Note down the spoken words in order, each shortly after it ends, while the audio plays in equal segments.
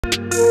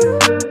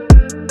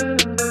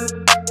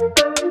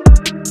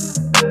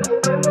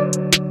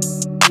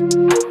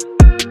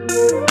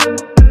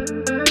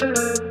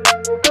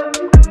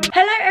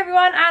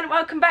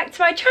Welcome back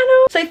to my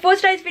channel. So for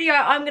today's video,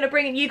 I'm going to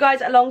bring you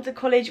guys along to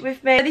college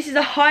with me. This is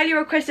a highly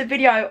requested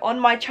video on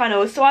my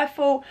channel, so I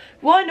thought,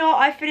 why not?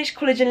 I finished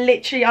college in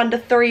literally under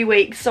 3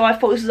 weeks, so I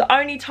thought this was the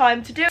only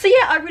time to do it. So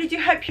yeah, I really do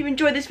hope you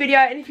enjoyed this video,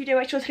 and if you do,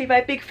 make sure to leave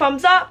a big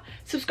thumbs up.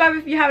 Subscribe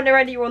if you haven't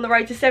already. We're on the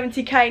road to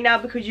 70k now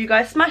because you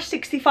guys smashed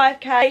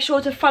 65k. Make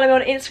sure to follow me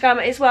on Instagram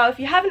as well. If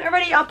you haven't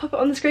already, I'll pop it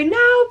on the screen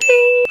now,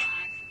 please.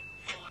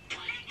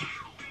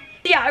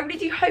 Yeah, I really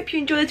do hope you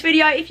enjoy this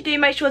video. If you do,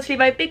 make sure to leave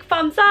a big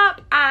thumbs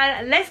up,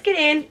 and let's get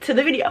into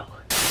the video.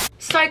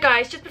 So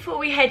guys, just before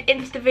we head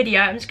into the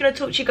video, I'm just going to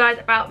talk to you guys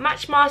about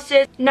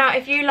Matchmasters. Now,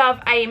 if you love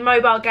a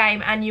mobile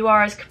game and you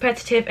are as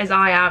competitive as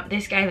I am,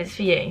 this game is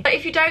for you. But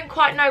if you don't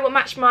quite know what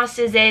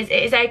Matchmasters is, it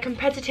is a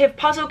competitive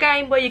puzzle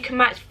game where you can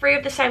match 3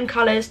 of the same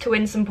colours to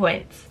win some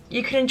points.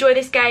 You can enjoy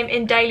this game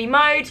in daily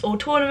modes or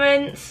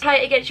tournaments,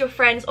 play it against your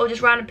friends or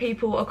just random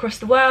people across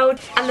the world.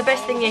 And the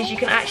best thing is you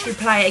can actually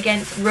play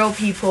against real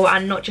people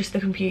and not just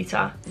the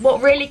computer.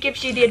 What really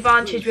gives you the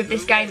advantage with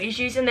this game is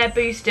using their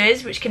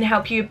boosters, which can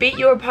help you beat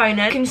your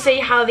opponent. You can see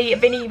how the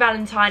Vinny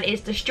Valentine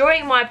is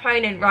destroying my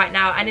opponent right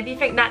now, and if you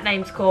think that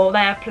name's cool,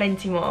 there are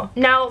plenty more.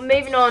 Now,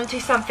 moving on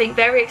to something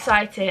very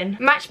exciting.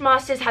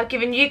 Matchmasters have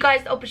given you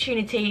guys the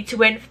opportunity to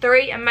win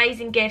 3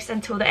 amazing gifts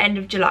until the end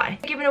of July.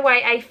 They're giving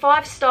away a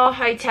 5-star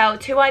hotel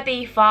to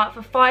Ibiza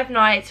for 5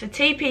 nights for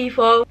 2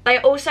 people.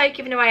 They're also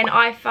giving away an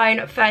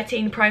iPhone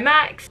 13 Pro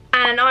Max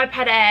and an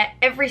iPad Air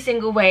every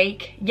single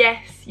week.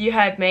 Yes, you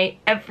heard me,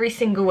 every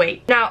single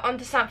week. Now,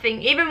 onto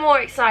something even more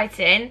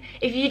exciting.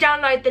 If you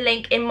download the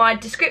link in my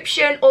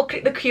description or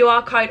click the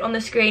QR code on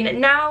the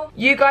screen now,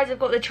 you guys have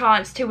got the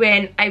chance to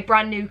win a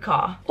brand new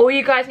car. All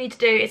you guys need to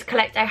do is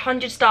collect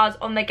 100 stars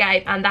on the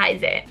game, and that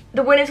is it.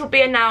 The winners will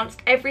be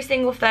announced every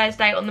single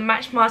Thursday on the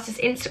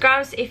Matchmasters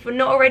Instagram, so if you're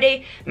not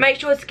already, make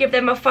sure to give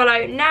them a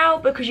follow now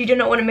because you do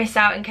not want to miss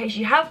out in case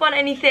you have won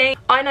anything.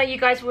 I know you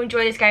guys will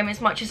enjoy this game as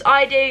much as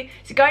I do,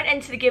 so go and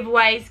enter the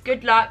giveaways.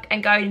 Good luck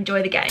and go and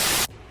enjoy the game.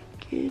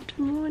 Good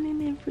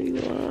morning,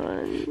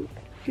 everyone.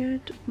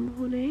 Good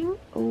morning.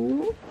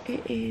 Oh,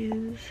 it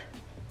is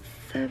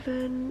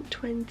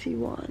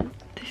 7:21.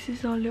 This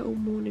is our little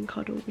morning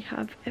cuddle we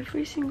have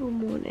every single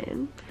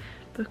morning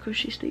because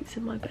she sleeps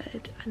in my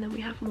bed, and then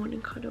we have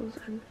morning cuddles,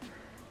 and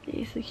it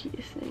is the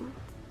cutest thing.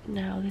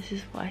 Now, this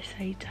is what I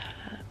say to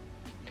her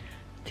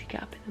to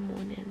get up in the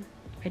morning.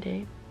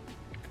 Ready?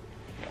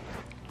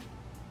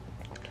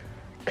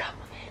 Come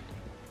on in.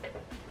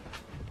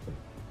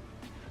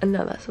 And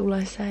no, that's all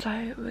I say.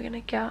 So we're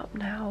gonna get up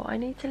now. I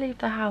need to leave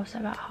the house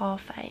about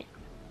 8:30.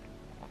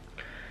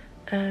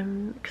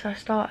 Because I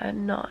start at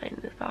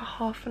 9. It's about a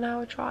half an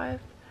hour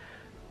drive.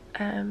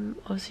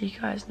 Obviously you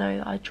guys know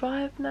that I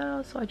drive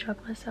now, so I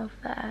drive myself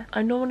there.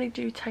 I normally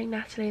do take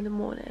Natalie in the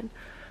morning,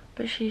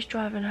 but she's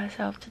driving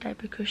herself today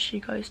because she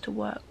goes to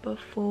work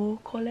before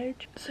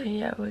college. So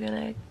yeah, we're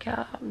gonna get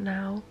up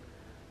now,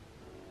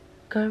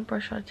 go and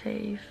brush our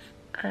teeth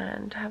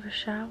and have a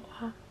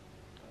shower,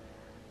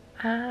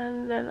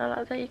 and then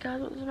I'll update you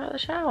guys what's about the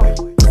shower.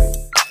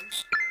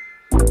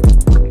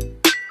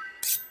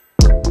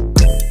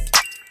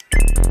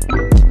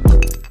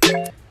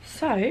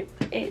 So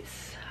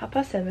it's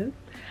 7:30.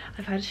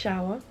 I've had a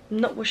shower, I'm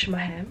not washing my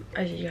hair,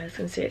 as you guys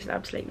can see it's an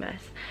absolute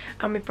mess,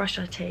 and we brushed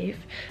our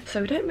teeth,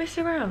 so we don't mess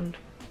around,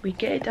 we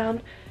get it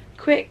done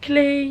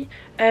quickly.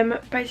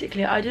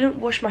 Basically I didn't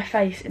wash my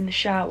face in the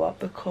shower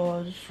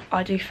because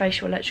I do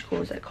facial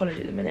electricals at college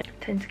at the minute.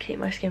 I tend to keep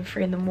my skin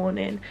free in the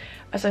morning,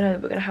 as I know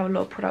that we're going to have a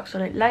lot of products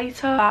on it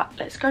later. But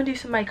let's go and do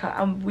some makeup,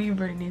 and we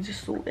really need to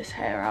sort this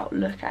hair out.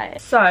 Look at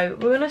it. So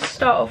we're going to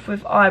start off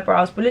with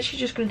eyebrows. We're literally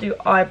just going to do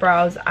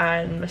eyebrows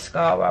and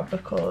mascara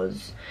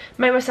because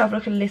make myself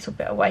look a little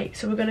bit awake.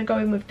 So we're going to go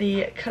in with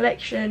the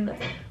Collection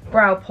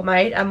brow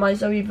pomade and my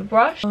Zoeva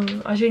brush.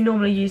 I do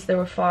normally use the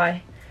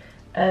Refi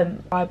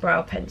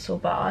eyebrow pencil,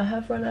 but I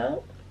have run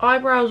out.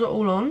 Eyebrows are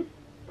all on.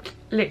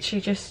 Literally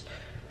just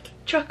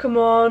chuck them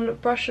on,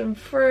 brush them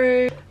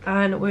through,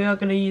 and we are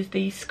going to use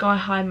the Sky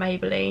High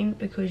Maybelline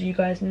because you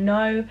guys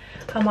know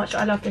how much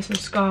I love this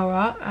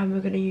mascara, and we're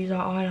going to use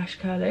our eyelash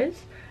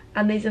curlers,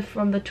 and these are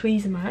from the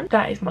Tweezerman.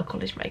 That is my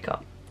college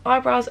makeup.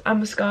 Eyebrows and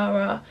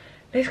mascara.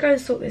 Let's go and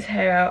sort this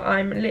hair out.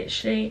 I'm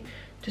literally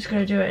just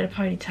going to do it in a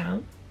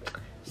ponytail,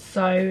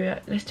 so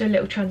let's do a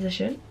little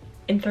transition.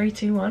 In 3,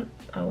 2, 1,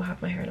 I will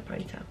have my hair in a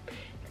ponytail.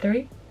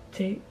 3,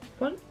 2,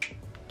 1.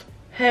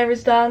 Hair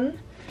is done.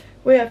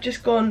 We have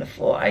just gone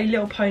for a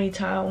little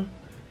ponytail.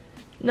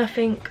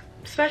 Nothing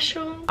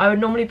special. I would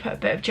normally put a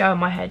bit of gel in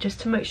my hair just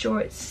to make sure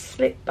it's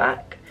slicked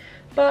back,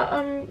 but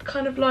I'm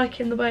kind of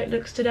liking the way it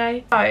looks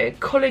today. So,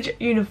 college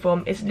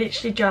uniform is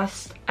literally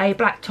just a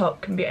black top,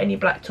 can be any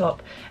black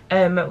top,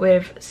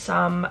 with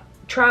some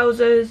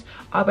trousers.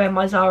 I wear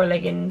my Zara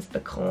leggings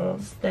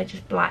because they're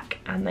just black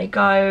and they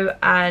go,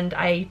 and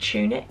a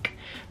tunic.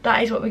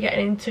 That is what we're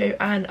getting into,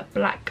 and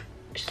black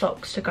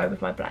socks to go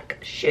with my black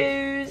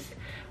shoes.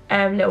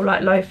 little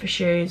like loafer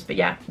shoes. But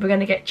yeah, we're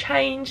gonna get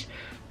changed.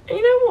 And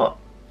you know what?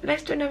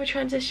 Let's do another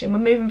transition. We're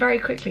moving very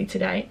quickly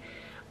today.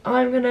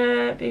 I'm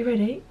gonna be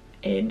ready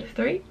in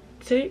 3,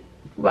 2,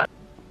 1.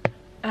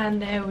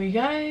 And there we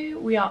go,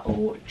 we are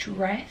all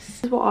dressed.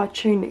 This is what our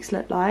tunics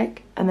look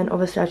like. And then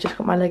obviously I've just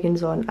got my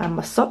leggings on and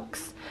my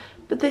socks.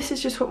 But this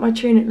is just what my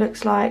tunic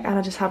looks like. And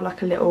I just have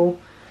like a little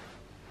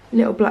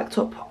black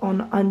top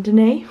on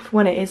underneath.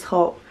 When it is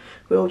hot,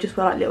 we all just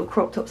wear like little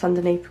crop tops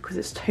underneath because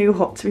it's too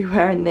hot to be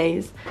wearing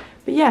these.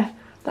 But yeah,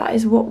 that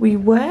is what we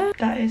wear.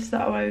 That is the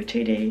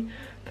OOTD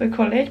for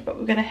college. But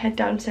we're gonna head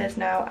downstairs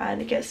now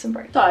and get some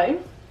breakfast.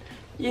 So,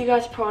 you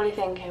guys are probably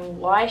thinking,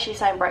 why is she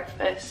saying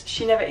breakfast?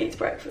 She never eats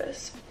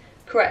breakfast.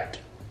 Correct,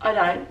 I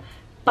don't.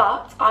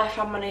 But I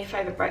found my new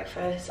favourite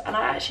breakfast and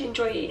I actually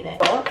enjoy eating it.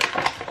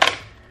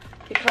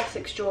 The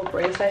classic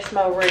strawberries, they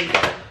smell really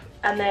good.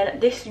 And then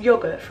this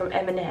yoghurt from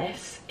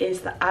M&S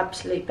is the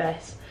absolute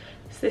best.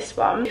 It's this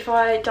one. If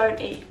I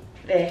don't eat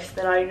this,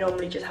 then I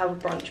normally just have a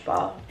brunch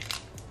bar.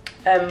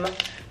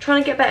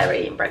 Trying to get better at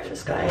eating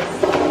breakfast, guys.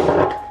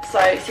 So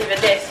it's either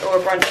this or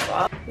a brunch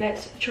bar.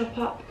 Let's chop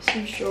up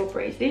some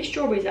strawberries. These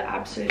strawberries are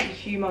absolutely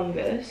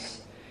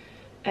humongous.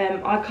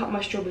 I cut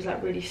my strawberries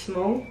like really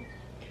small.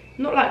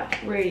 Not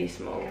like really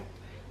small,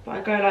 but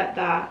I go like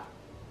that.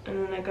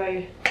 And then I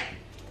go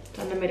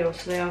down the middle,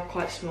 so they are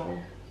quite small.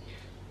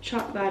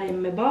 Chuck that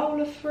in my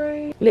bowl of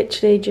fruit.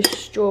 Literally just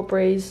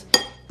strawberries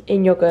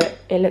in yogurt.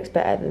 It looks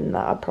better than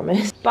that, I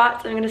promise.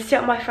 But I'm going to sit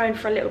on my phone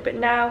for a little bit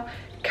now,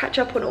 catch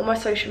up on all my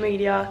social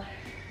media,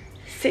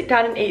 sit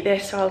down and eat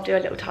this, so I'll do a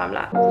little time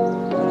lapse.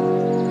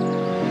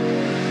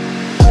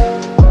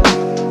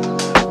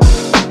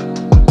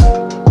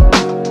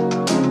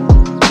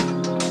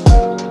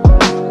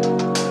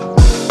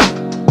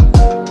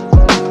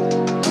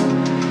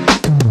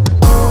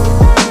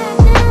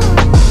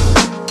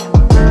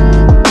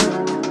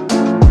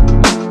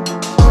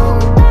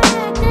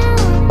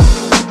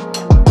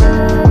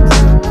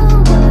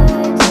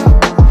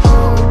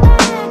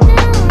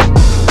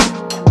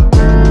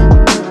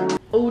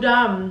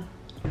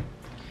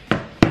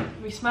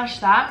 We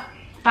smashed that.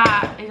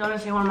 That is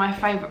honestly one of my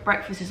favourite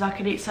breakfasts. I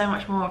could eat so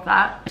much more of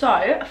that.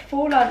 So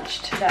for lunch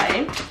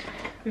today,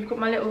 we've got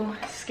my little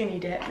skinny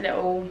dip,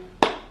 little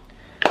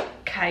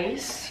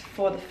case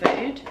for the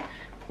food.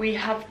 We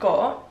have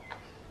got,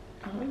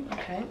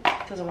 okay,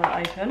 doesn't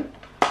want to open.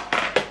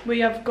 We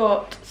have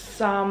got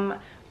some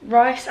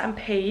rice and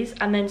peas,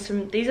 and then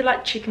some, these are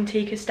like chicken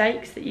tikka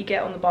steaks that you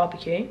get on the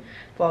barbecue.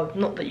 Well,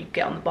 not that you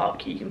get on the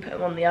barbecue, you can put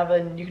them on the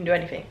oven, you can do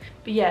anything.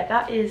 But yeah,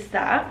 that is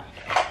that.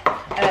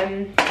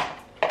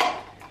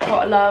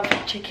 Gotta love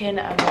chicken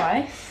and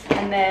rice.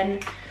 And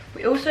then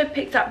we also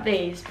picked up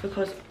these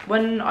because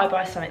when I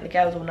buy something, the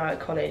girls all know at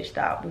college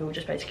that we all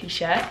just basically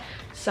share.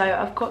 So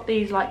I've got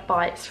these like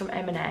bites from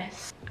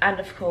M&S. And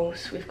of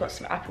course, we've got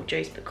some apple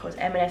juice because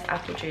M&S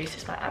apple juice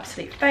is my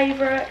absolute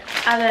favourite.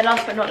 And then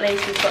last but not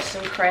least, we've got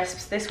some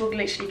crisps. This will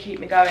literally keep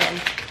me going.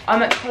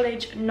 I'm at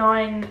college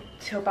 9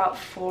 till about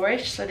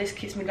 4ish, so this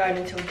keeps me going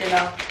until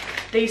dinner.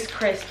 These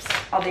crisps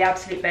are the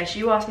absolute best.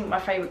 You asked me what my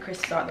favourite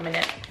crisps are at the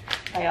minute.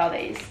 They are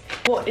these.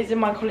 What is in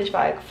my college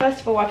bag?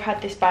 First of all, I've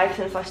had this bag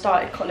since I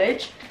started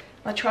college.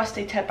 My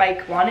trusty Ted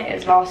Baker one. It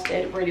has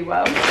lasted really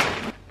well.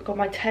 I've got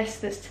my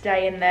test that's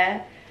today in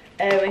there.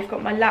 We've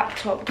got my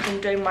laptop because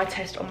I'm doing my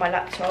test on my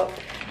laptop.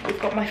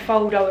 We've got my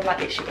folder with like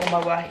literally all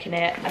my work in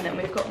it. And then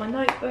we've got my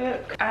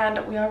notebook.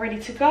 And we are ready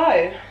to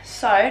go.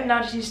 So now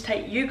I just need to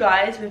take you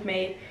guys with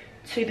me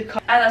to the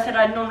college. As I said,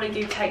 I normally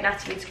do take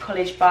Natalie to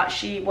college, but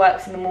she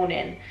works in the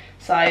morning.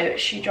 So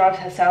she drives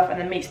herself and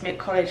then meets me at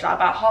college like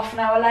about half an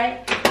hour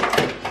late.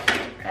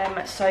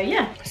 So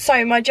yeah.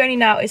 So my journey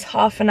now is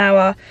half an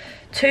hour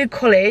to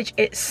college.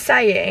 It's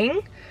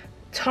saying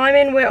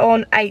timing we're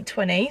on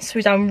 8:20, so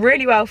we've done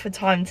really well for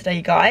time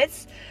today,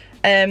 guys.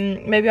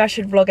 Maybe I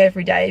should vlog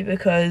every day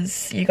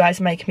because you guys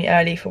make me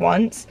early for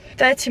once.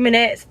 30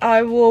 minutes.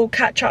 I will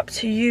catch up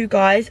to you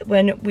guys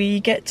when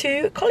we get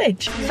to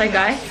college. So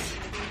guys,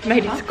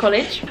 made it to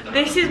college.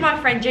 This is my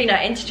friend Gina.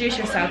 Introduce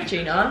yourself,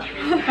 Gina.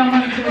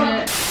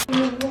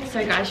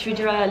 So guys, should we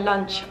do a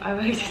lunch?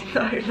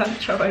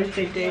 Lunch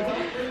OOTD.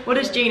 What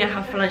does Gina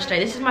have for lunch today?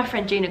 This is my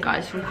friend Gina,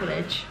 guys, from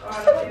college.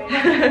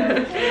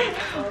 I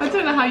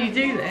don't know how you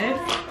do this.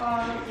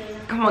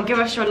 Come on, give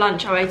us your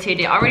lunch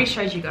OOTD. I already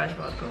showed you guys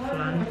what I've got for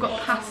lunch. I've got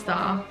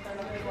pasta.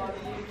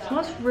 It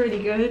smells really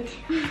good.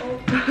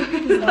 I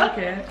like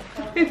it.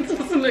 It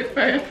doesn't look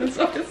very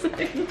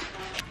appetizing.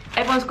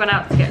 Everyone's gone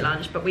out to get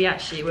lunch, but we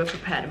actually were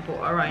prepared and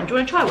bought our own. Do you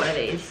want to try one of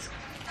these?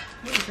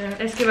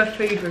 Let's give a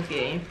food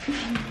review.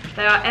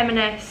 They are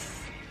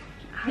M&S,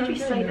 how do you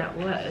say that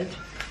word?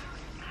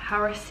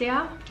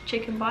 Harissa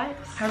chicken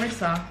bites?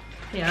 Harissa?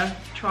 Yeah,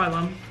 try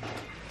one.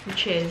 And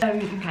cheers.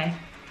 Okay.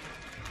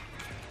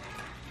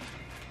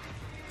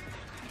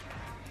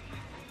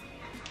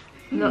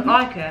 Not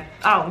like it?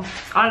 Oh,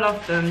 I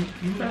love them.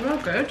 They're real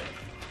good.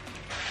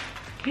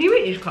 Can you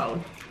eat these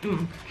cold?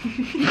 Mm.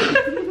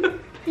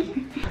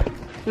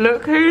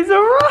 Look who's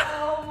arrived!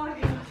 Oh my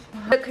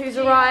gosh. Look who's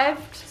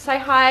arrived. Say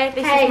hi.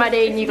 This is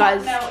Maddie and you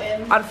guys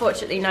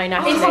unfortunately know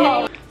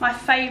Natalie. My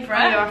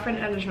favourite. Oh yeah, our friend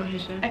Ella's not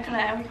here.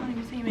 Eclair, we can't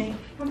even see me.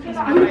 I know,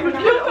 I've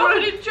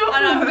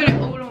got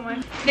it all on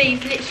my...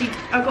 These literally,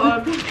 I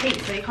got a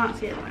pizza, you can't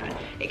see it at the moment.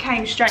 It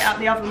came straight out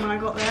the oven when I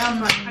got there.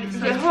 I'm like, and it's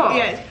so hot.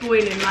 Yeah, it's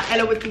boiling. Like,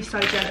 Ella would be so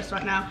jealous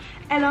right now.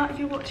 Ella, if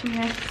you're watching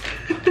this.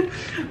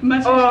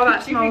 Oh,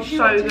 that smells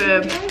so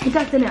good. It does,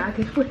 doesn't it? I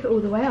can flip it all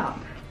the way up.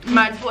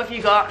 Mads, what have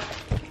you got?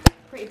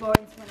 Pretty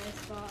boring to be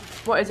honest, but...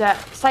 What is it?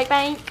 Steak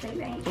bake? Steak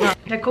bake. Yeah.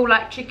 They're called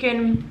like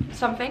chicken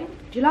something.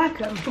 Do you like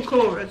them?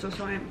 Pakoras or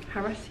something.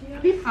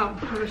 Harassia? Oh,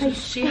 Pakoras.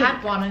 She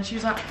had one and she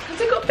was like, has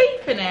it got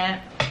beef in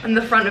it? And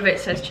the front of it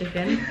says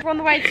chicken. We're on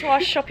the way to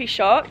our shoppy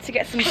shop to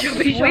get some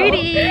sweeties.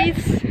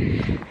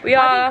 We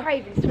are... I've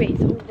been craving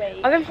sweets all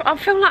week. I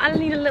feel like I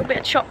need a little bit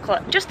of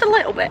chocolate. Just a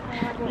little bit.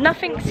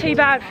 Nothing too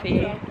bad for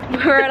you.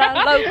 We're at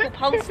our local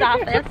post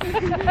office.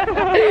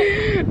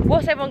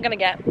 What's everyone gonna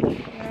get?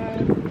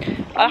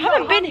 I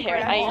haven't been here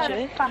in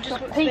ages.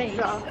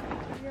 Pizza.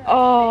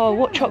 Oh,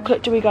 what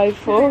chocolate do we go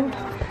for?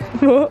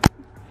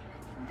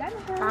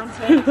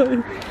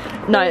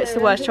 No, it's the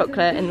worst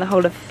chocolate in the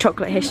whole of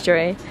chocolate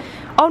history.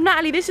 Oh,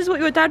 Natalie, this is what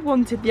your dad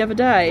wanted the other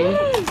day.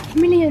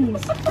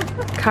 Millions.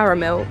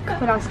 Caramel.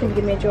 When I was going to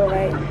give me a jaw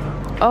rate.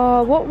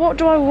 Oh, what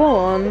do I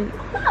want?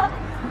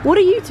 What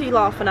are you two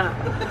laughing at?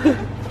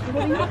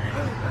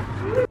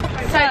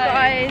 So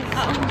guys,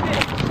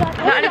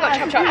 Natalie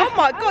got chop. Oh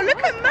my god,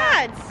 look at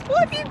Mads.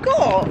 What have you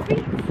got?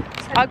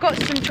 I got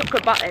some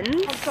chocolate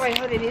buttons. I'm sorry,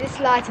 Holly, this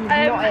lighting is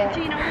not it.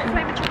 Do you know what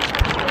flavour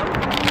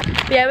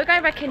chocolate? Yeah, we're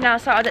going back in now,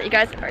 so I'll let you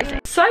guys very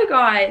soon. So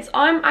guys,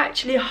 I'm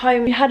actually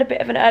home. We had a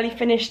bit of an early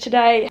finish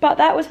today, but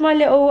that was my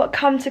little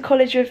come to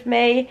college with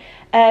me,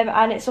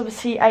 and it's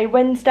obviously a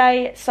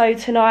Wednesday, so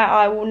tonight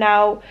I will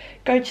now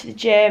go to the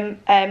gym,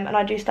 and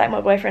I do stay at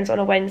my boyfriend's on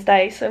a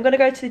Wednesday, so I'm gonna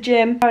go to the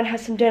gym and have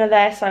some dinner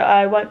there, so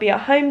I won't be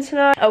at home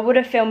tonight. I would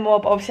have filmed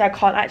more, but obviously I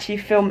can't actually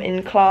film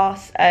in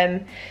class,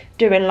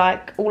 doing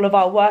like all of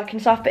our work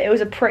and stuff, but it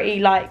was a pretty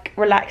like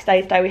relaxed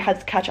day today. We had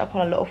to catch up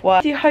on a lot of work.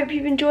 I do hope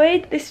you've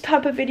enjoyed this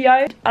type of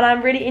video, and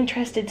I'm really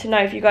interested to know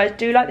if you guys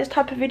do like this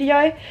type of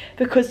video,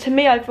 because to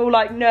me I feel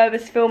like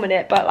nervous filming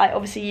it, but like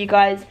obviously you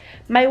guys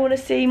may want to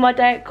see my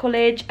day at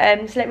college,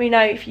 so let me know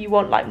if you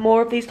want like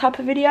more of these type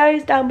of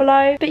videos down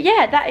below. But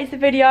yeah, that is the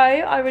video.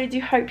 I really do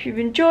hope you've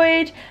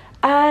enjoyed,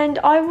 and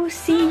I will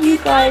see you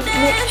guys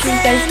next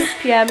Tuesday 6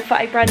 PM for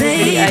a brand new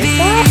video.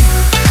 Bye.